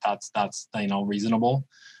exit that's reasonable.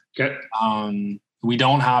 Okay. We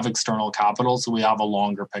don't have external capital, so we have a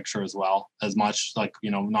longer picture as well. As much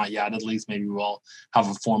not yet, at least. Maybe we'll have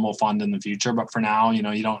a formal fund in the future, but for now, you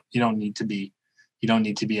don't need to be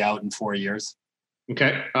out in 4 years.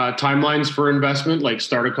 Okay. Timelines for investment, like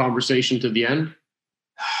start a conversation to the end.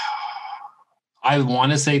 I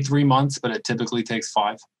want to say 3 months, but it typically takes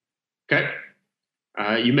 5. Okay.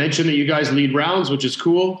 You mentioned that you guys lead rounds, which is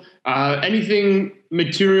cool. Anything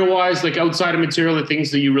material-wise, like outside of material, the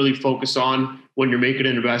things that you really focus on when you're making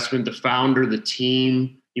an investment, the founder, the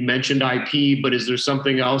team? You mentioned IP, but is there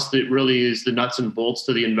something else that really is the nuts and bolts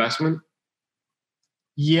to the investment?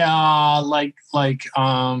 Yeah,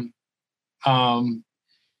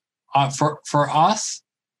 for us,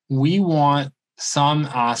 we want some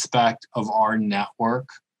aspect of our network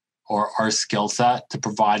or our skill set to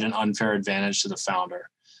provide an unfair advantage to the founder.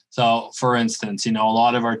 So for instance, a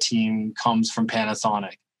lot of our team comes from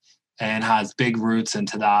Panasonic and has big roots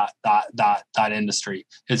into that industry.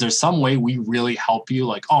 Is there some way we really help you?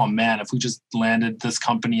 Like, oh man, if we just landed this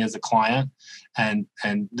company as a client and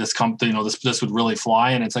this company, this would really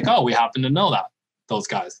fly. And it's like, oh, we happen to know those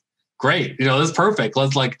guys. Great. This is perfect.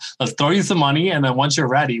 Let's throw you some money. And then once you're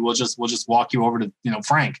ready, we'll just walk you over to,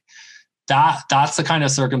 Frank. That's the kind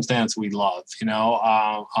of circumstance we love,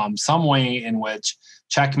 some way in which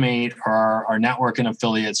Checkmate or our network and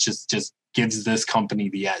affiliates just gives this company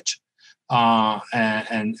the edge.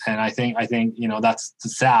 And I think that's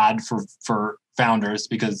sad for founders,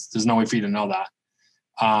 because there's no way for you to know that,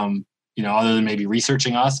 other than maybe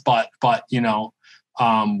researching us, but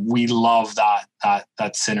we love that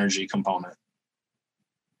synergy component.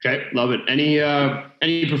 Okay, love it.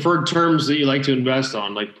 Any preferred terms that you like to invest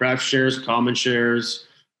on, like pref shares, common shares,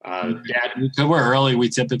 debt? Because we're early, we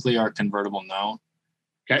typically are convertible note.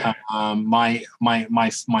 Okay. My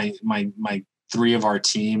three of our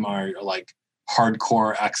team are like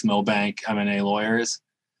hardcore ex-Milbank M&A lawyers.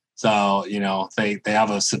 So, they have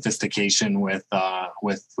a sophistication with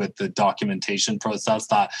the documentation process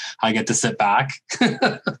that I get to sit back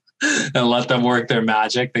and let them work their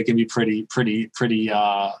magic. They can be pretty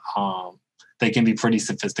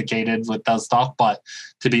sophisticated with that stuff. But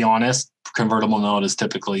to be honest, convertible note is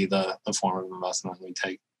typically the form of investment we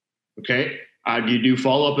take. Okay. Do you do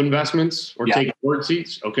follow-up investments or take board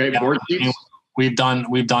seats? Okay. Yeah. Board seats. We've done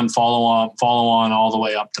follow on all the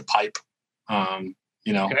way up to pipe.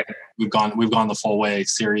 Okay. We've gone the full way,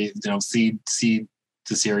 series, seed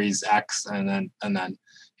to series X, and then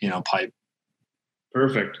pipe.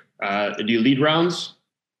 Perfect. Do you lead rounds?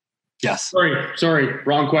 Yes. Sorry,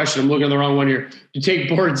 wrong question. I'm looking at the wrong one here. Do you take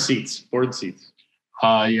board seats?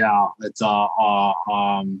 Yeah, it's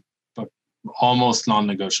almost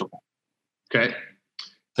non-negotiable. Okay.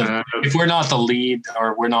 If we're not the lead,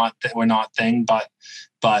 or we're not thing, but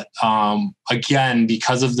again,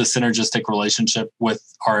 because of the synergistic relationship with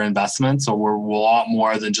our investments, so we're a lot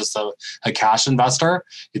more than just a cash investor,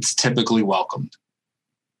 it's typically welcomed.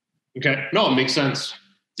 Okay. No, it makes sense.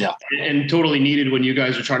 Yeah. And totally needed when you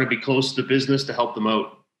guys are trying to be close to the business to help them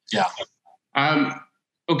out. Yeah.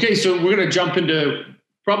 Okay. So we're going to jump into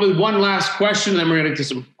probably one last question, then we're going to get to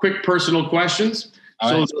some quick personal questions.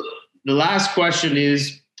 All right. The last question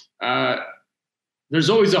is, there's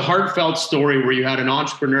always a heartfelt story where you had an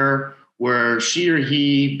entrepreneur where she or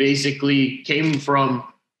he basically came from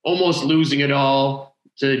almost losing it all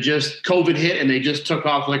to just COVID hit and they just took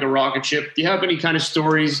off like a rocket ship. Do you have any kind of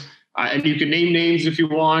stories? And you can name names if you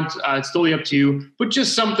want. It's totally up to you. But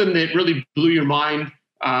just something that really blew your mind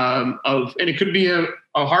and it could be a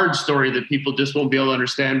hard story that people just won't be able to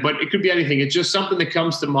understand, but it could be anything. It's just something that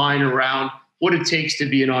comes to mind around what it takes to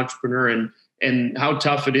be an entrepreneur and how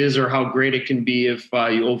tough it is or how great it can be if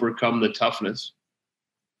you overcome the toughness.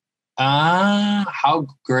 How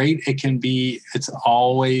great it can be. It's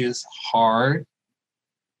always hard.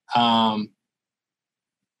 I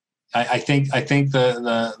think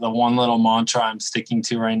the one little mantra I'm sticking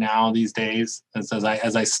to right now these days, as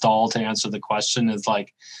I stall to answer the question, is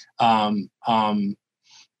like,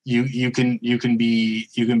 you can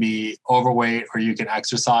be overweight or you can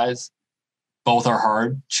exercise. Both are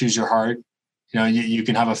hard. Choose your heart. You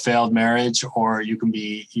can have a failed marriage or you can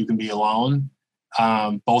be alone.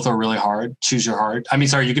 Both are really hard. Choose your heart.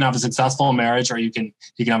 You can have a successful marriage or you can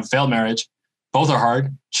have a failed marriage. Both are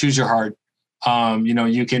hard. Choose your heart.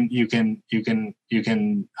 You can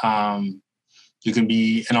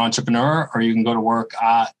be an entrepreneur or you can go to work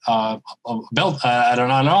at an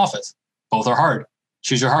office. Both are hard.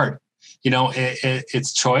 Choose your heart.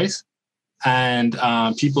 It's choice. And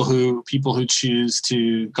people who choose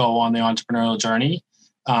to go on the entrepreneurial journey,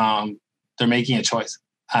 they're making a choice,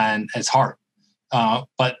 and it's hard.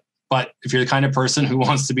 But if you're the kind of person who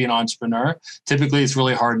wants to be an entrepreneur, typically it's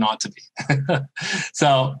really hard not to be.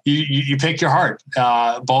 So you pick your heart.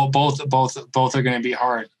 Both are going to be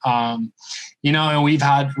hard. And we've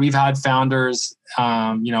had founders.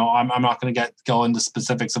 I'm not going to go into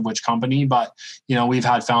specifics of which company, but we've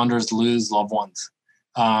had founders lose loved ones.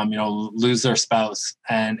 Lose their spouse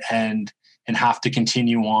and have to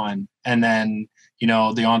continue on. And then, the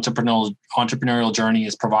entrepreneurial journey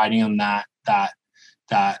is providing them that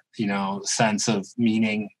sense of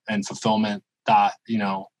meaning and fulfillment that,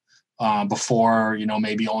 before,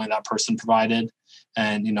 maybe only that person provided.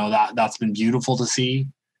 And, that's been beautiful to see.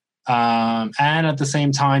 And at the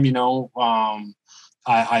same time,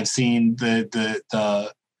 I've seen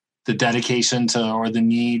the dedication to, or the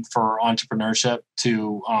need for entrepreneurship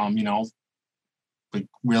to,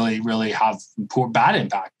 really, really have bad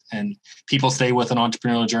impact. And people stay with an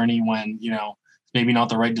entrepreneurial journey when, maybe not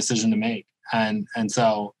the right decision to make. And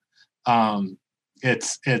so I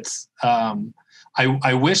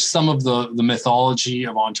wish some of the mythology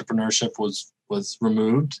of entrepreneurship was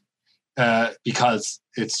removed, because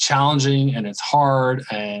it's challenging and it's hard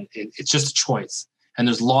and it's just a choice. And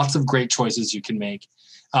there's lots of great choices you can make.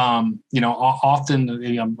 Often,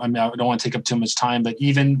 I don't want to take up too much time, but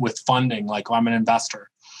even with funding, like I'm an investor,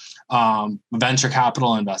 a venture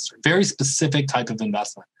capital investor, very specific type of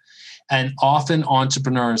investment. And often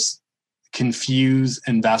entrepreneurs confuse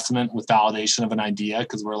investment with validation of an idea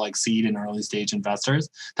because we're like seed and early stage investors.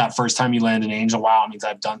 That first time you land an angel, wow, it means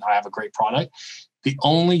I have a great product. The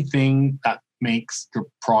only thing that makes your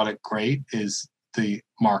product great is the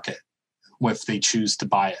market, if they choose to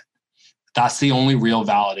buy it. That's the only real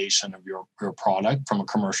validation of your product from a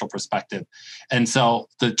commercial perspective. And so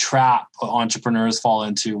the trap entrepreneurs fall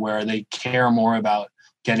into where they care more about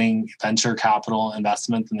getting venture capital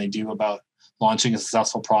investment than they do about launching a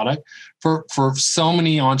successful product. For so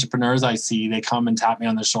many entrepreneurs I see, they come and tap me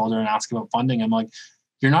on the shoulder and ask about funding. I'm like,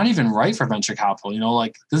 you're not even right for venture capital.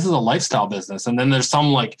 Like this is a lifestyle business. And then there's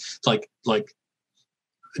some like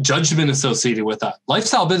judgment associated with that.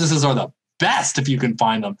 Lifestyle businesses are the best if you can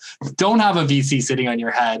find them. Don't have a VC sitting on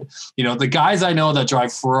your head. The guys I know that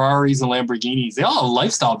drive Ferraris and Lamborghinis, they all have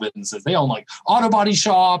lifestyle businesses. They own like auto body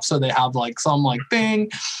shops, or they have like some like thing.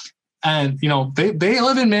 And, they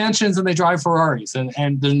live in mansions and they drive Ferraris,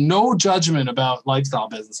 and there's no judgment about lifestyle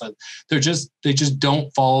businesses. They just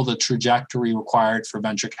don't follow the trajectory required for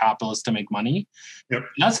venture capitalists to make money. Yep.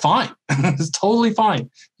 That's fine. It's totally fine.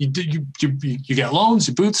 You get loans,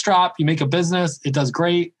 you bootstrap, you make a business. It does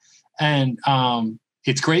great. And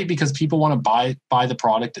it's great because people want to buy the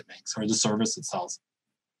product it makes or the service it sells.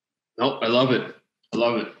 No, I love it.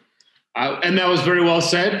 And that was very well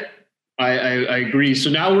said. I agree. So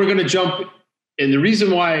now we're going to jump. And the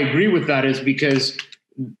reason why I agree with that is because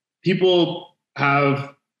people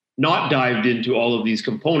have not dived into all of these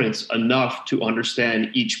components enough to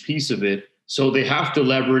understand each piece of it. So they have to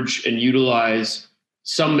leverage and utilize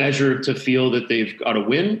some measure to feel that they've got a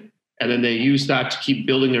win. And then they use that to keep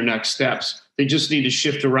building their next steps. They just need to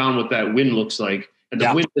shift around what that win looks like. And the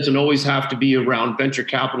win doesn't always have to be around venture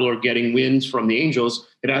capital or getting wins from the angels.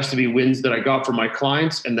 It has to be wins that I got from my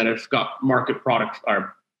clients and that I've got product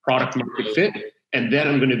market fit. And then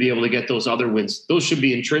I'm going to be able to get those other wins. Those should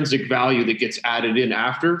be intrinsic value that gets added in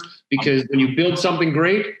after, because when you build something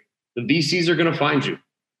great, the VCs are going to find you.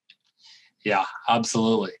 Yeah,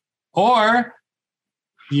 absolutely. Or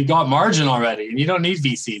you got margin already and you don't need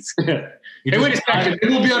VCs. Hey, wait a second. It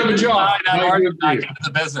will be out of a job. Back into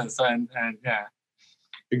the business. And yeah.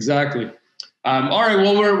 Exactly. All right.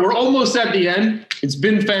 Well, we're almost at the end. It's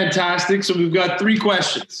been fantastic. So we've got 3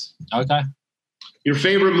 questions. Okay. Your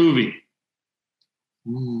favorite movie?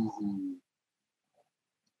 Ooh.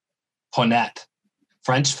 Ponette.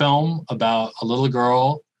 French film about a little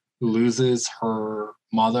girl who loses her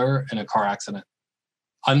mother in a car accident.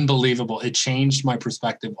 Unbelievable. It changed my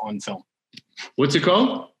perspective on film. What's it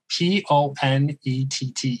called? Ponette.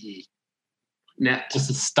 Net. Just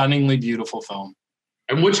a stunningly beautiful film.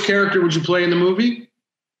 And which character would you play in the movie?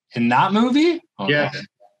 In that movie? Oh, yeah.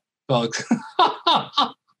 Well,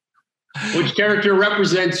 which character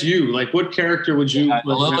represents you? Like, what character would you? The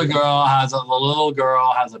little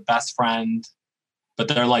girl has a best friend, but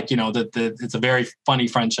they're like, it's a very funny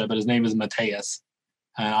friendship. But his name is Mateus,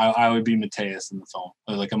 and I would be Mateus in the film,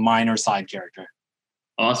 like a minor side character.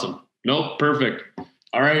 Awesome. No, perfect.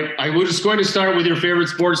 All right. I was just going to start with your favorite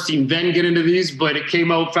sports team, then get into these, but it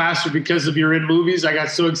came out faster because of you're in movies. I got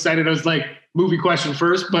so excited. I was like, movie question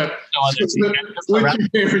first, but what's your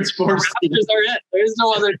favorite sports team? Raptors are it. There is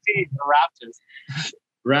no other team. The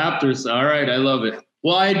Raptors. All right. I love it.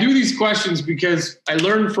 Well, I do these questions because I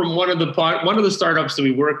learned from one of the startups that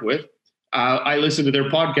we work with. I listen to their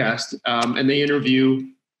podcast and they interview.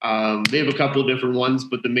 They have a couple of different ones,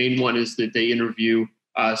 but the main one is that they interview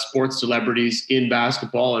sports celebrities in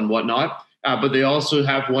basketball and whatnot. But they also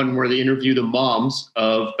have one where they interview the moms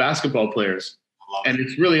of basketball players. And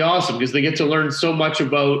it's really awesome because they get to learn so much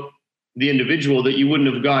about the individual that you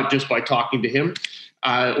wouldn't have got just by talking to him.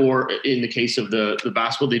 Or in the case of the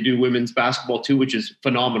basketball, they do women's basketball too, which is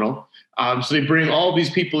phenomenal. So they bring all these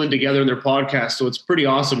people in together in their podcast. So it's pretty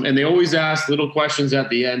awesome. And they always ask little questions at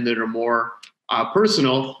the end that are more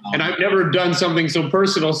personal. And I've never done something so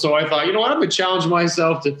personal. So I thought, you know what, I'm going to challenge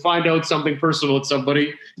myself to find out something personal with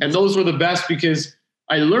somebody. And those were the best because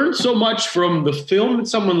I learned so much from the film that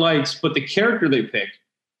someone likes, but the character they pick.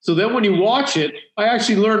 So then when you watch it, I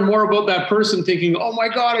actually learn more about that person thinking, oh my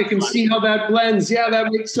God, I can see how that blends. Yeah,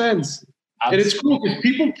 that makes sense. Absolutely. And it's cool because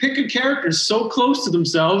people pick a character so close to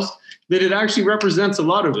themselves that it actually represents a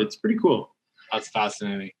lot of it. It's pretty cool. That's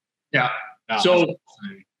fascinating. Yeah. So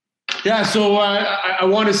I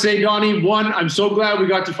want to say, Donnie, one, I'm so glad we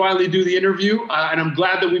got to finally do the interview. And I'm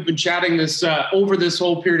glad that we've been chatting this over this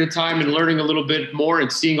whole period of time and learning a little bit more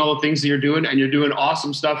and seeing all the things that you're doing. And you're doing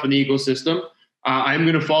awesome stuff in the ecosystem. I'm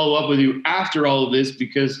going to follow up with you after all of this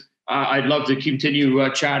because I'd love to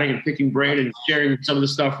continue chatting and picking brain and sharing some of the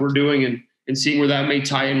stuff we're doing and seeing where that may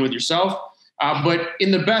tie in with yourself. But in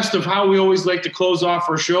the best of how we always like to close off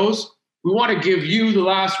our shows, we want to give you the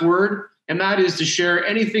last word, and that is to share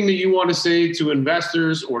anything that you want to say to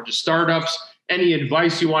investors or to startups, any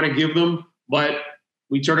advice you want to give them. But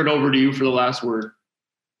we turn it over to you for the last word.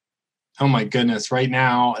 Oh my goodness. Right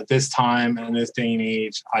now, at this time and this day and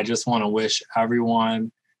age, I just want to wish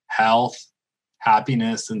everyone health,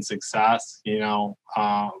 happiness, and success.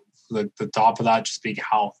 The top of that just being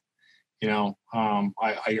health.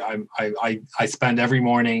 I spend every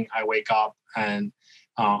morning, I wake up and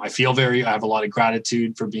I have a lot of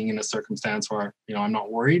gratitude for being in a circumstance where, I'm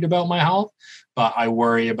not worried about my health, but I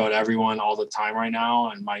worry about everyone all the time right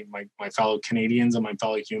now, and my fellow Canadians and my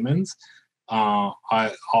fellow humans. All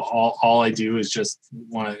I do is just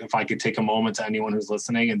want to, if I could take a moment to anyone who's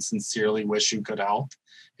listening and sincerely wish you good health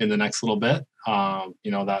in the next little bit,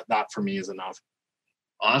 that for me is enough.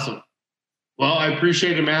 Awesome. Well, I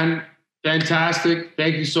appreciate it, man. Fantastic.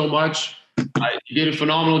 Thank you so much. You did a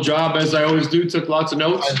phenomenal job, as I always do. Took lots of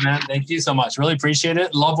notes. Right, man. Thank you so much. Really appreciate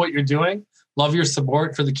it. Love what you're doing. Love your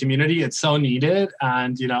support for the community. It's so needed.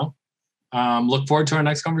 And, look forward to our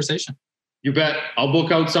next conversation. You bet. I'll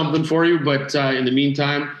book out something for you. But in the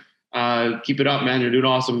meantime, keep it up, man. You're doing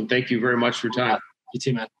awesome. And thank you very much for your time. You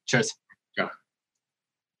too, man. Cheers. Yeah.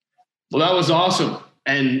 Well, that was awesome.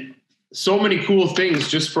 And so many cool things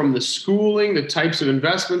just from the schooling, the types of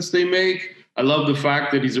investments they make. I love the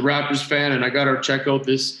fact that he's a Raptors fan, and I got to check out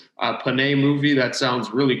this Panay movie. That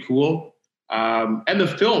sounds really cool. And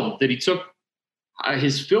the film that he took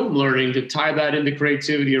his film learning to tie that into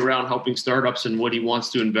creativity around helping startups and what he wants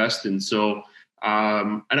to invest in. So,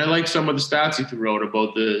 and I like some of the stats he threw out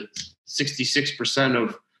about the 66%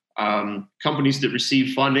 of companies that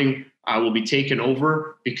receive funding will be taken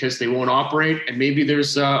over because they won't operate. And maybe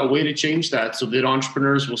there's a way to change that so that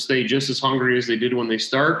entrepreneurs will stay just as hungry as they did when they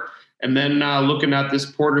start. And then looking at this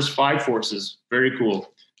Porter's 5 Forces, very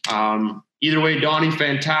cool. Either way, Donnie,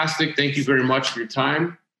 fantastic. Thank you very much for your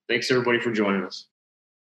time. Thanks, everybody, for joining us.